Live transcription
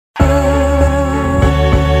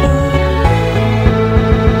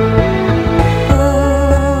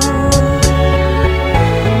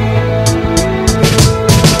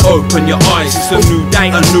open your eyes. It's a new day,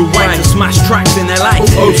 a new way to smash tracks in LA.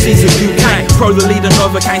 OC's of UK, Pro the leader,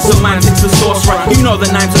 Novocaine, semantics, the source right. You know the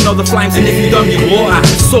names and know the flames, and if you don't, you water.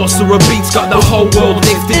 Sorcerer beats got the whole world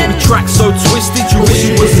lifted. With tracks so twisted, you wish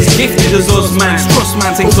you was as gifted as us, man. Trust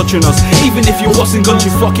man ain't touching us. Even if you wasn't guns,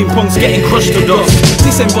 you fucking punks getting crushed to dust.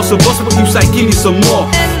 This ain't boss a boss, but you say give me some more.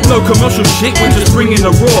 No commercial shit, we're just bringing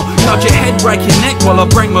the raw. Nudge your head, break your neck while I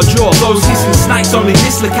break my jaw. Those hissing snakes only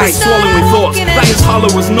dislocate, swallowing thoughts. They as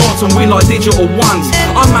hollow as noughts and we like digital ones.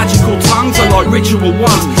 Our magical tongues are like ritual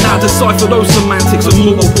ones. Now decipher those semantics of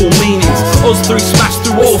multiple meanings. Us three smash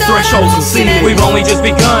through all thresholds and ceilings. We've only just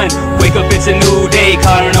begun. Wake up, it's a new day.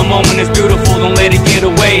 Caught in a moment, it's beautiful. Don't let it get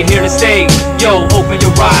away. Here to stay. Yo, open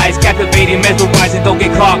your eyes. Captivating, mesmerizing. Don't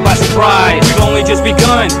get caught by surprise. We've only just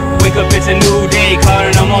begun. Wake up, it's a new day.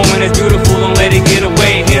 Caught in a moment, it's beautiful. Don't let it get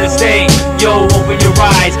away. Here to stay. Yo, open your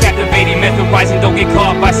eyes. Captivating, mesmerizing. Don't get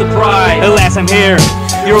caught by surprise. At last, I'm here.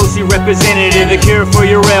 Your OC representative, the cure for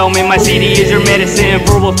your ailment. My CD is your medicine.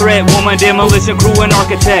 Verbal threat, woman, demolition crew, and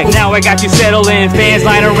architect. Now I got you settled in. Fans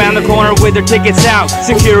lying around the corner with their tickets out.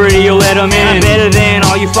 Security, you'll let them in. I'm better than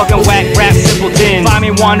all you fucking whack rap simpletons. Find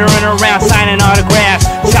me wandering around signing autographs,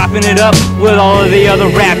 chopping it up with all of the other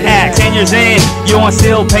rap acts. 10 years in, you aren't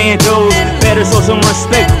still paying dues. Better show some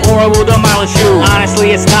respect or I will demolish you.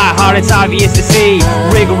 Honestly, it's not hard, it's obvious to see.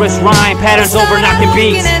 Rigorous rhyme patterns over knocking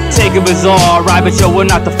beats. Take a bizarre ride, but yo, we're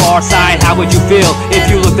not the far side. How would you feel if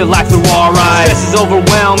you looked at life through our eyes? Stress is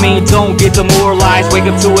overwhelming, don't get demoralized. Wake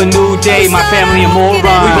up to a new day, my family and more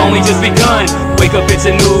rhyme. We've only just begun. Wake up, it's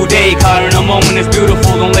a new day. Caught in a moment, it's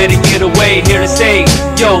beautiful. Don't let it get away. Here to stay.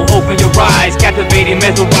 Yo, open your eyes. Captivating,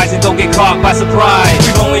 mesmerizing. Don't get caught by surprise.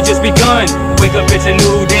 We've only just begun. Wake up, it's a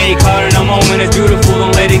new day. Caught in a moment, it's beautiful.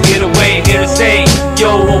 Don't let it get away. Here to stay. Yo,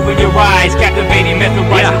 open your eyes. Captivating,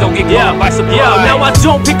 mesmerizing. Don't get caught by surprise. Yo, now I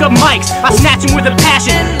don't pick up mics. I snatch them with a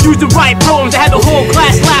passion. Use the right pronouns. I had the whole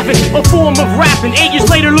class laughing. A form of rapping. 8 years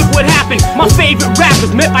later, look what happened. My favorite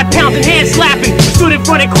rappers met by pounding, hand slapping. Stood in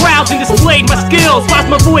front of crowds and displayed my skills. Lost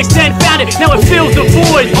my voice, then found it. Now it fills the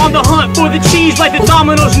void. On the hunt for the cheese like the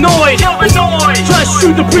dominoes noise. Just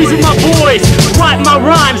shoot the breeze with my boys. Write my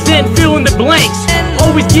rhymes, then fill in the blanks.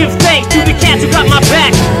 Always give thanks to the cats who got my back.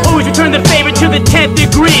 Always return the favor to the 10th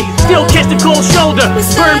degree. Still catch the cold shoulder,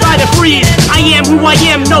 burned by the breeze. I am who I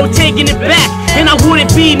am, no taking it back. And I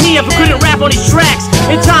wouldn't be me if I couldn't rap on these tracks.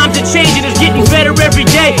 And times are changing, it's getting better every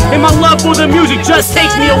day. And my love for the music just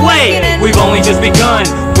takes me away. We've only just begun.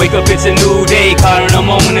 Wake up, it's a new day. Caught in a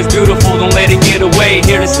moment, it's beautiful. Don't let it get away.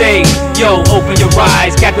 Here to stay. Yo, open your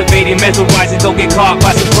eyes. Captivating, mesmerizing. Don't get caught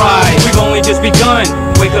by surprise. We've only just begun.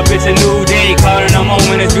 Wake up, it's a new day. Caught in a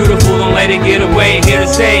moment, it's beautiful. Don't let it get away. Here to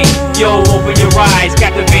stay. Yo, open your eyes.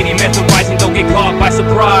 Captivating, mesmerizing. Don't get caught by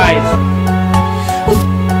surprise.